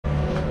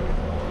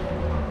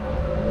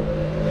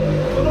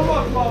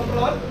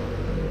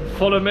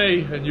Follow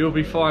me and you'll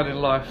be fine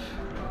in life.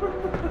 I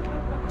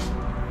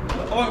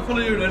won't follow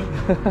you then.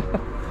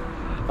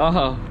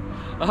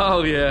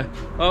 Oh yeah.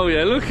 Oh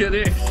yeah, look at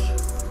this.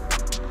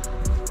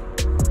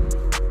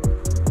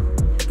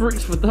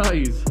 Bricks for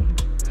days.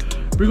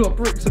 We got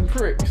bricks and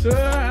pricks. Oh,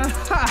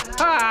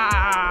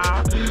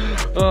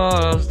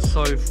 that's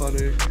so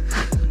funny.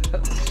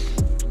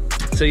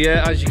 So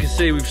yeah, as you can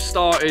see, we've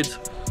started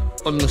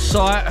on the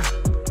site.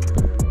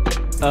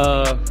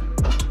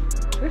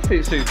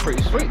 This seems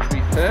pretty sweet, to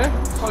be fair.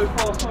 So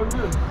far, so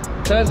good.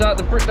 Turns out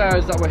the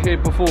bricklayers that were here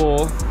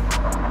before,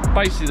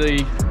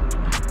 basically,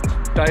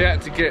 they had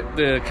to get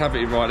the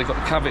cavity right. They got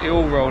the cavity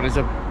all wrong. There's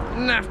a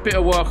naff bit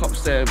of work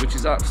upstairs, which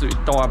is absolutely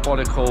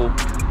diabolical.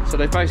 So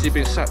they've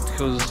basically been sacked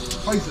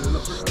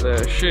because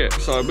they're shit.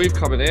 So we've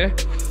come in here,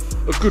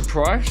 a good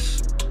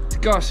price. The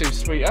guy seems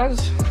sweet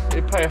as.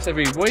 They pay us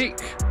every week.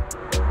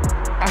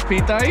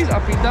 Happy days,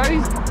 happy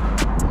days.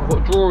 I've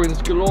got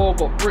drawings galore,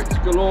 got bricks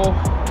galore.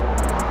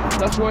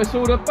 That's what it's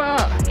all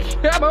about.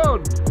 Come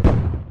on!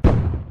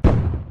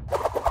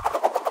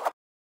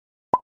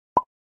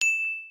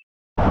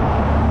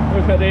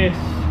 Look at this.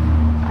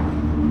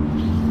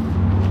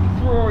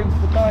 Drawings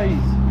for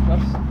days.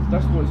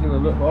 That's what it's going to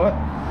look like.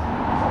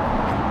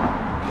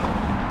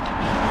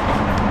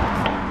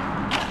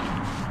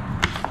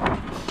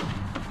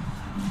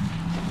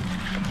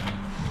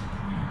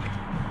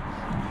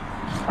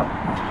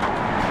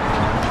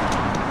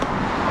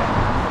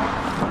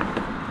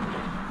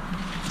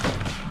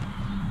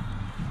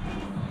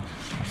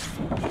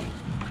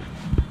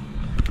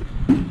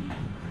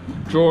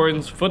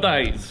 Drawings for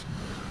days.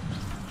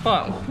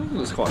 But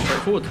looks quite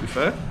straightforward, to be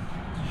fair.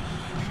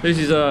 This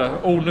is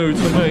all new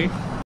to me.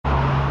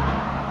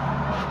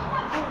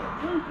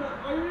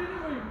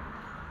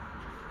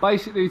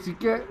 Basically, to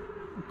get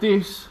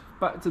this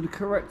back to the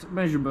correct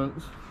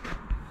measurements,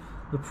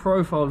 the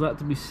profiles had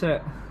to be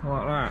set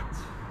like that.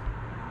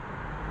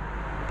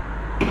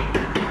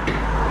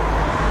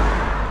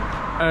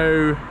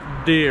 Oh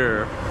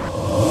dear.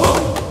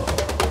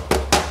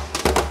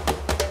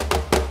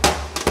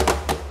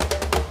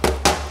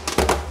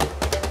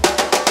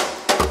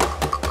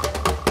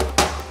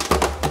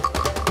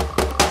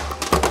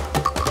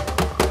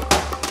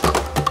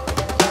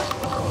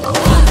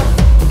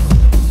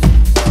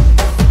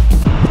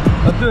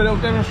 Do a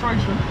little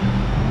demonstration.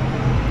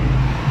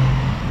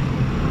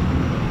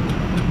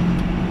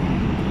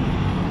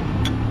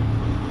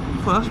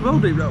 Oh, that's well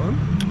deep, that one.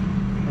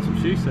 That's what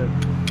she said.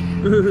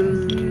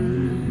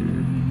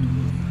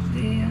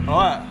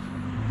 Alright.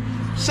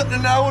 Set the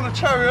nail on the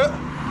chariot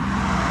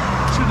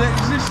to the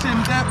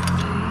existing depth.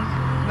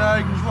 Now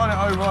you can just run it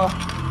over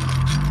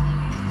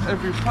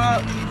every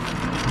part.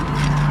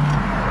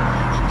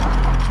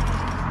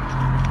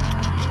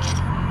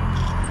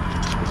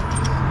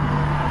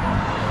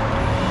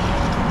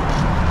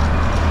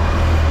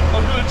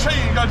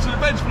 Cheating, go to the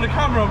bench for the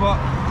camera, but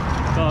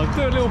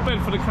Do a little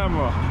bend for the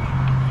camera.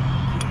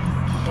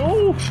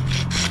 Oh!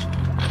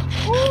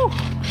 Oh!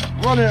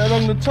 Run it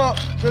along the top,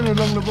 then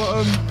along the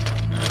bottom.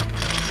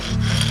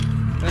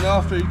 Then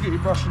after you get your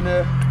brush in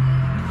there.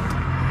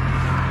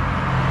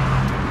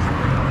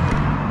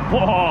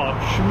 Whoa!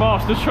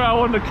 Master Trow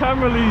on the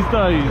camera these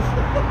days.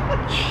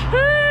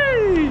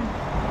 Jeez!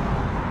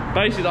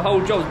 Basically, the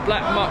whole job's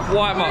black muck,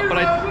 white muck,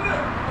 but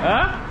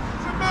huh?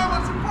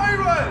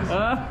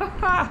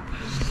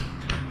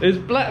 There's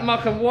black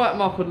muck and white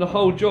muck on the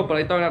whole job, but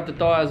they don't have the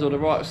dyers or the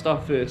right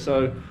stuff here.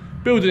 So,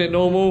 building it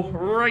normal,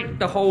 rake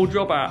the whole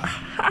job out.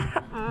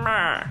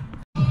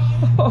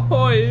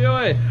 Oi,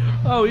 oi.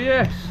 Oh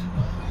yes.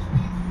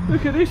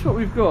 Look at this, what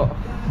we've got.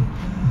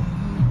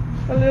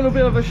 A little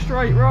bit of a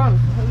straight run.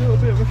 A little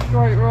bit of a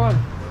straight run.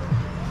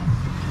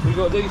 We've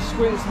got these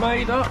squints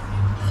made up.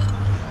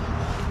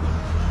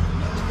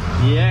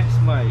 Yes,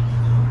 mate.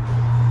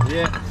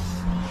 Yes.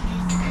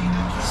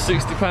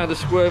 £60 a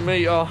square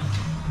metre.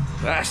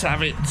 Let's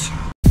have it.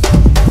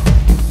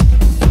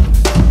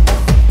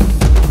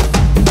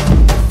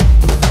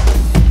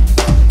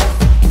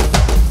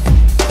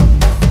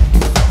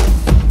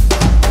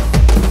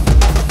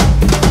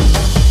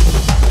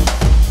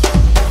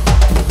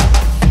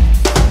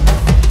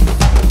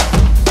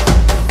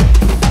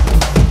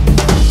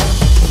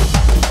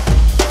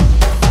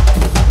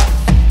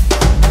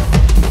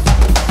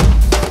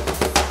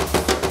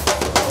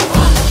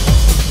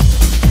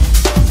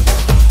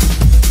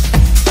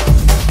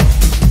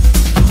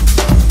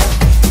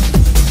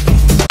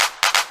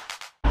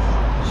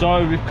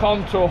 So we've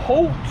come to a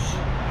halt.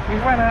 We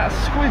ran out of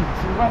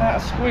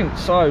squint.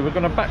 So we're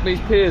going to back these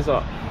piers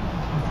up.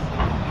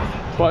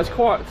 But it's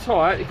quite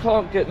tight. You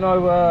can't get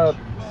no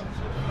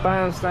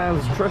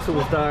bandstands,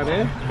 trestles down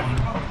here.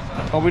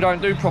 But we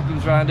don't do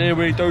problems around here.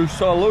 We do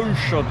solutions.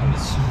 You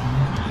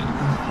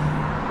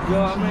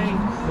know what I mean?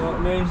 You know what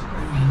I mean?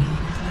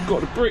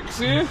 Got the bricks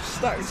here,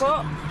 stacked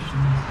up.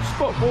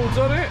 Spot boards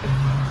on it.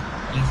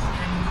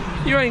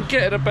 You ain't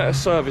getting a better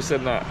service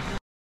than that.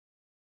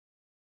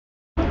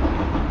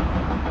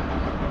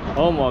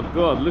 Oh my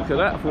god, look at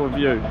that for a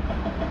view.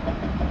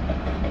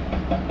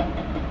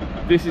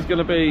 This is going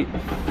to be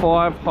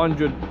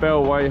 500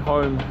 Bellway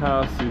home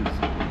houses.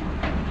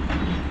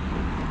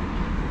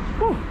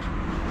 Whew.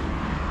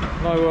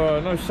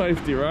 No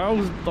safety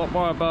rails, don't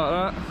worry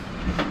about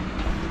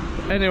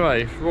that.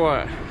 Anyway,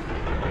 right.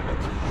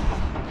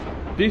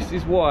 This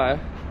is why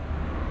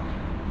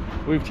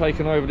we've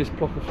taken over this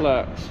block of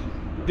flats.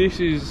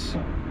 This is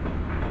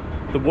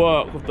the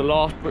work of the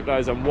last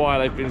bricklayers and why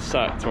they've been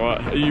sacked,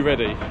 right? Are you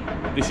ready?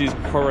 This is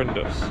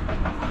horrendous.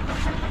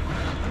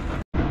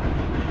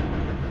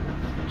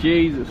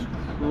 Jesus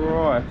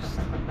Christ.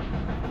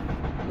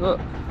 Look.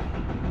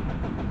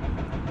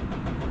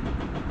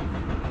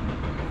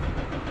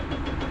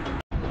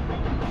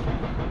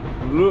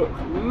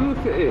 Look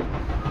at it.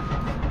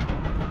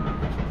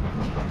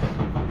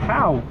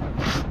 How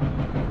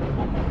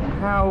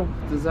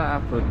does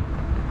that happen?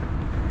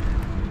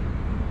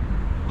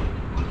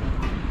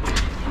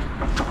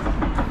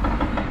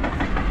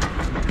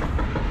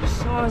 The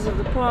size of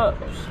the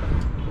pipes.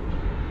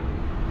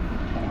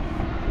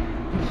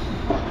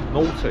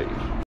 Naughty.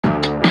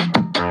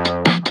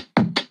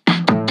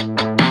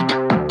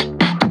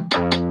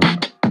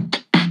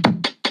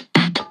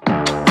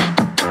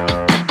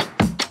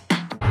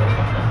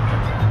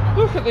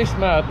 Look at this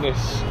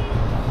madness.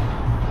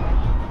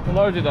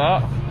 Loaded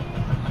up.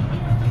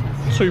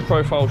 2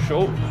 profile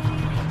short.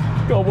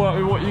 Gotta work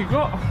with what you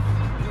got.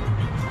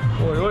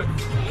 Oi.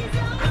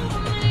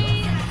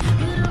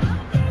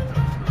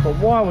 But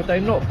why would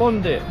they not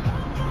bond it?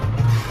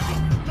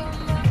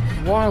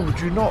 Why would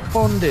you not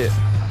bond it?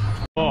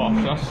 Oh,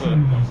 that's it.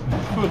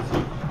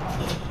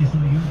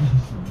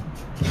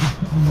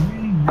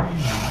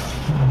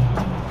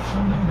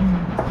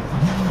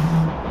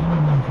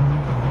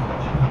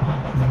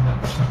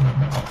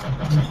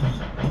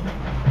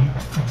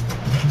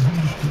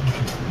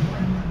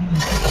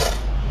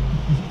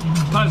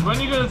 Paz, when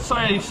are you going to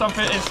say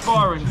something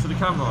inspiring to the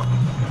camera?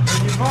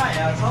 When you write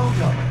it, I told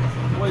you.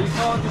 Well, you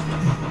can't just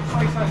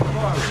say something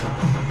inspiring.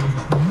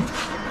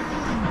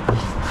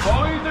 What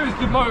all you do is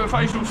give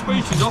motivational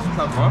speeches off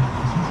camera.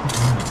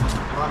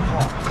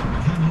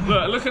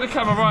 Look at the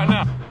camera right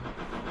now.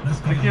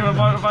 To give a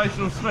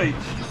motivational speech.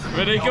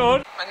 Ready? Go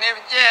on. My name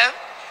is Jeff.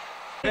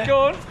 Go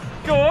on.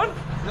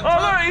 Oh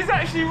look, he's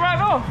actually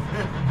ran off.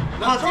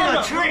 I did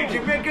a trick.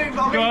 You've been getting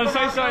Go on,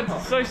 say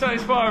something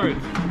inspiring.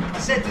 I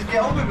said just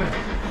get on with it.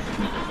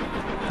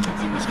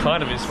 It's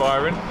kind of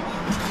inspiring.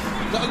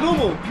 Is that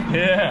normal?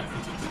 Yeah.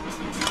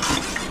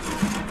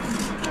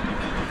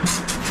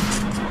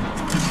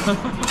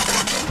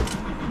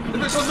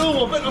 If it's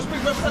normal, I better not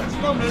speak about Pants'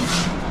 mum then.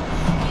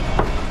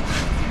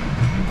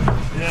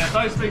 Yeah,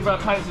 don't speak about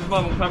Pants'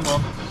 mum on camera.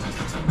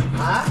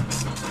 Huh?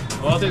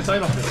 Well, I didn't say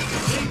nothing.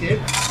 You did.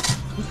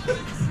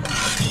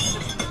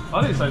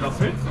 I didn't say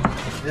nothing.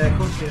 Yeah, of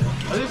course you did. I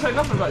didn't say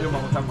nothing about your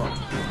mum on camera.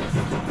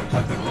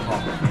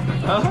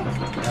 Huh?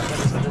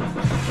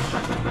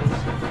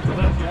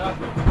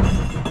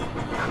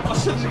 I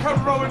said the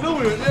camera roll with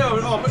normal. Yeah, I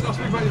better not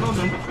speak about your mum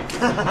then.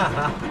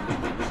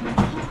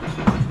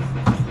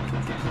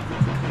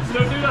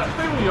 Still do that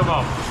thing with your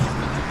mum.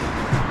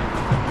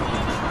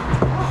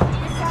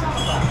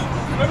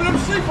 Remember them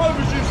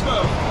sleepovers you used to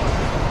have?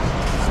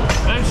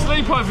 Them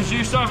sleepovers you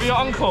used to have with your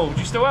uncle. Do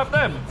you still have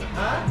them?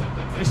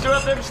 Huh? You still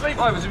have them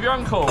sleepovers with your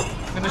uncle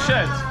in the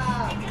shed?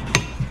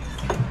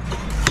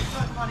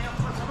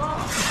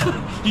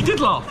 You did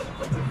laugh.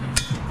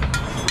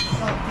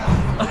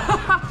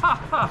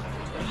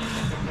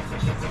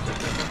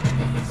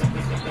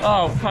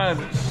 Oh,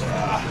 Pants.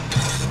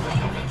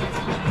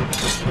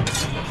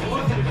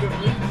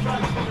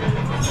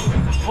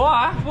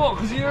 Why? What?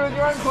 Because you and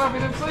your uncle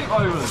having them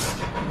sleepovers?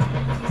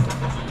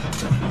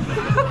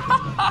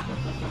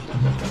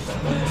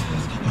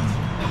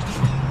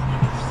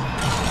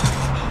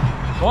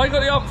 What you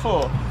got the up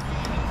for?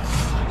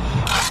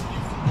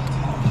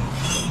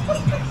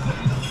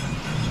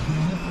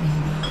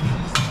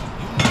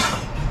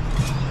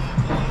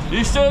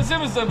 You still at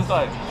Simmons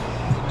Thursday?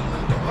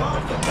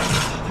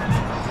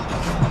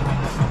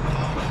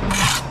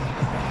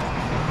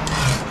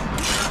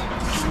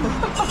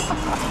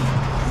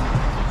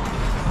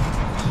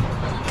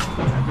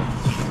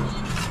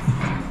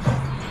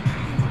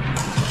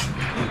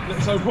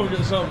 Let's hope I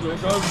get something to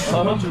go.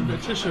 I'm a bit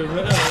of tissue in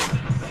it.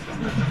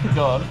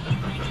 Go on.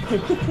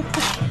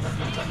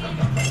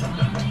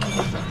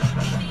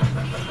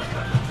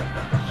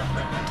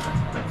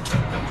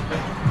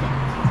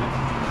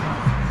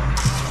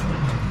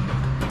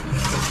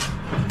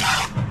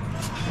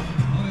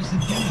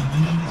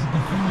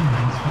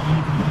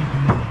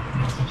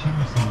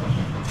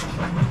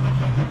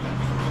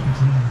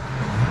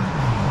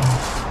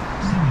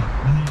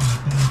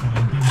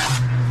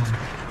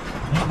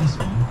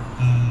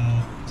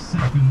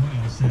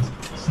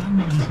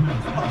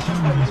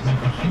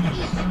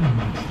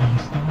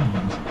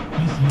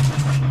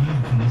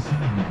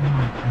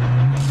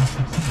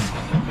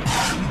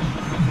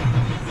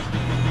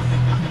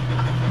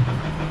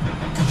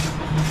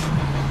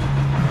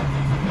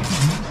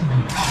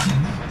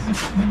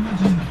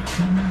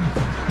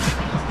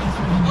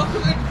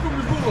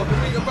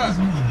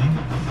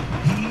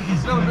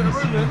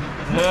 room.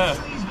 Yeah.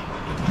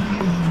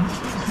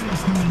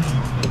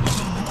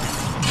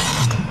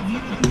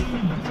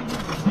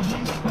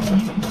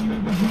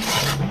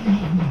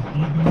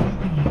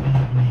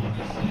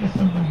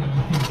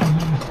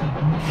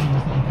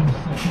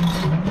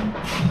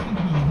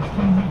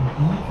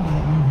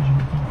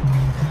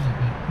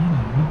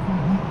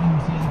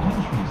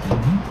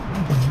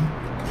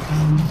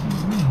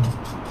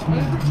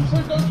 So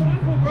go to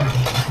Liverpool, bro.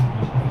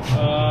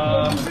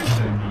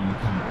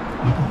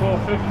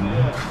 450,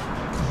 yeah.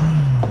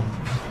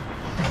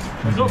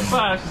 It's not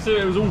bad,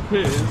 considering it was all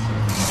piers.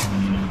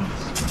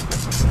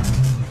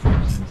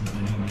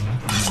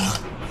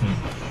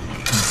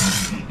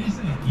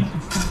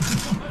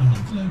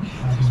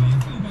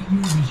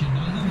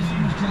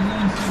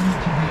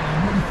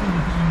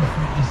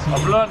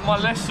 I've learnt my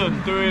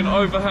lesson doing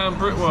overhand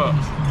brickwork.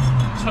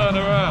 Turn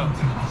around.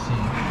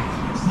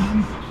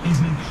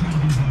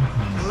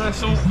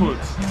 Less awkward.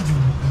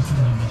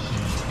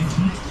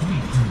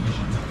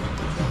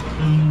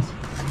 And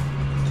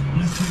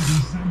let's do the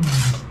Sam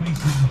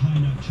Space High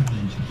Note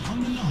Challenge. On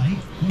the night,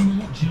 when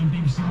we're watching on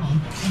BBC One,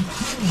 of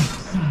course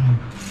Sam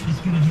is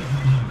going to hit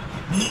that note.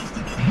 And he has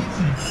to hit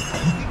it,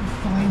 I think,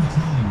 5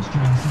 times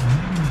during the song.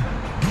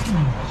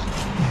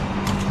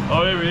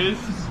 Oh, here he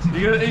is.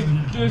 You're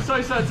going to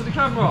say something to the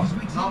camera?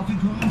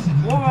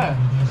 Why?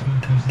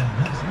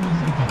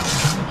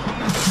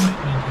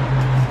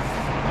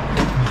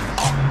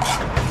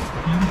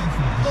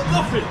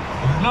 Nothing.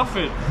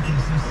 Nothing.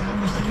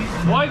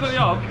 Why you got the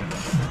arm?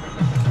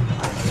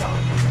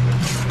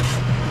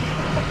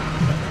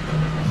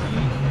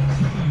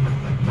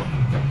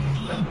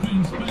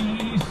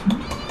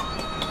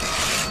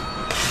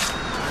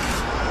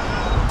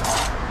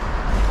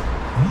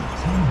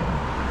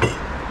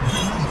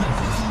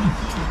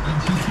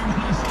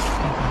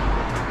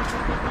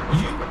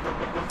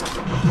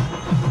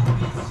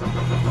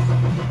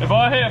 If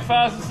I hit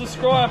 1,000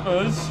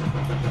 subscribers,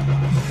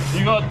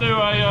 you got to do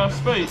a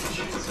speech.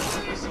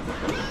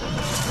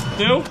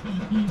 Deal?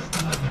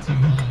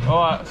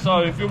 Alright,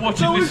 so if you're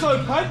watching So this... we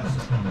go, pants.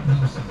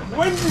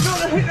 When you got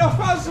to hit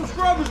 1,000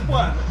 subscribers,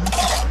 boy?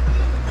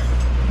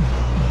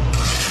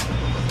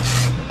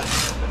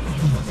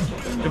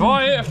 If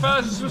I hit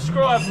 1,000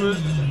 subscribers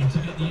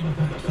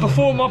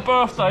before my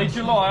birthday,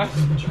 July,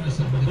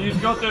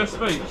 you've got to do a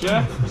speech,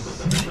 yeah?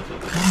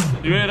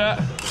 You hear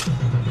that?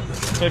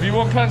 So if you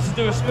want Pants to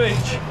do a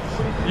speech,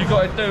 you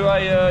got to do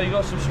a, you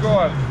got to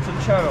subscribe to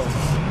the channel.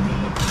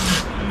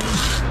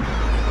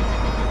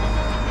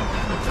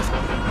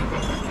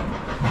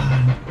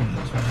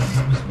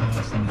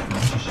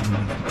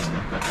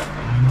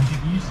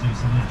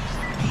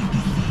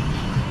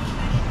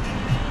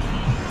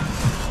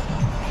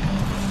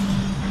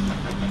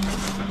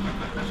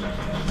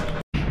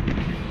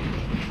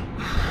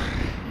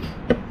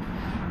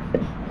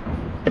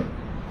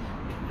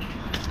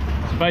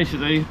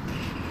 Basically,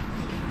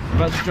 I'm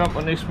about to jump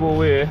on this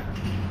wall here,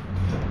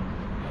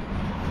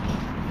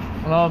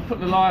 and I put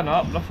the line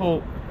up and I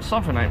thought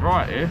something ain't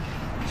right here.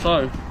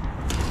 So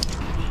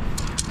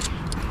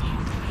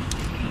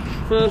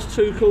first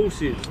 2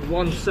 courses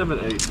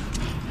 170,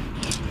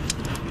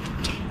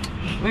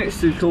 next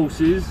 2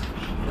 courses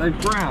they've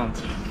ground,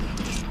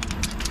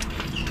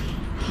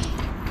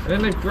 and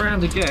then they've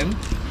ground again.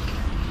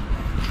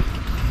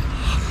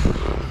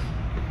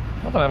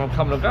 I don't know if I'm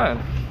coming or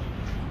going.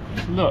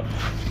 Look.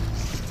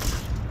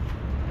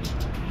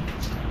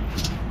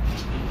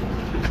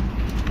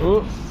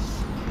 Oh.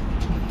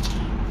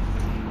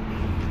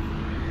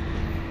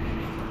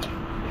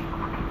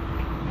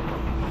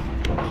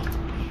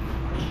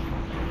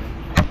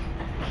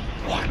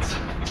 What?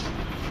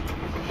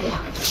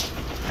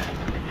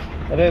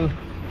 And then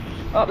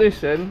up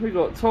this end we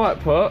got tight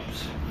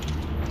pups.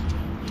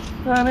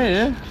 Down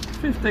here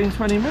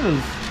 15-20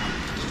 millers.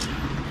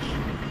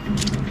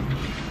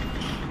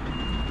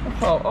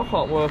 I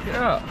can't work it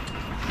out.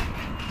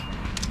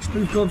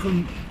 We've gone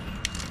from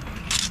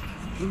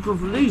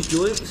these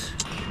joints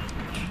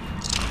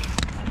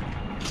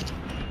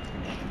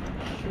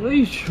to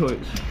these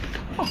joints.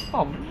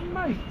 Oh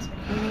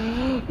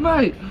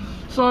mate.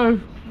 So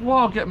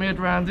while I get my head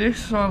around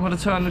this, so I'm going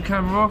to turn the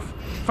camera off.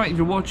 Thank you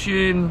for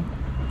watching.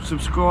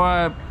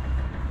 Subscribe,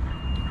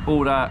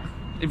 all that.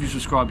 If you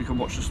subscribe, you can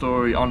watch the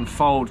story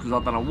unfold, because I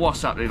don't know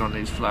what's happening on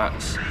these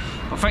flats.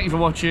 But thank you for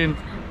watching.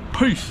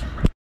 Peace.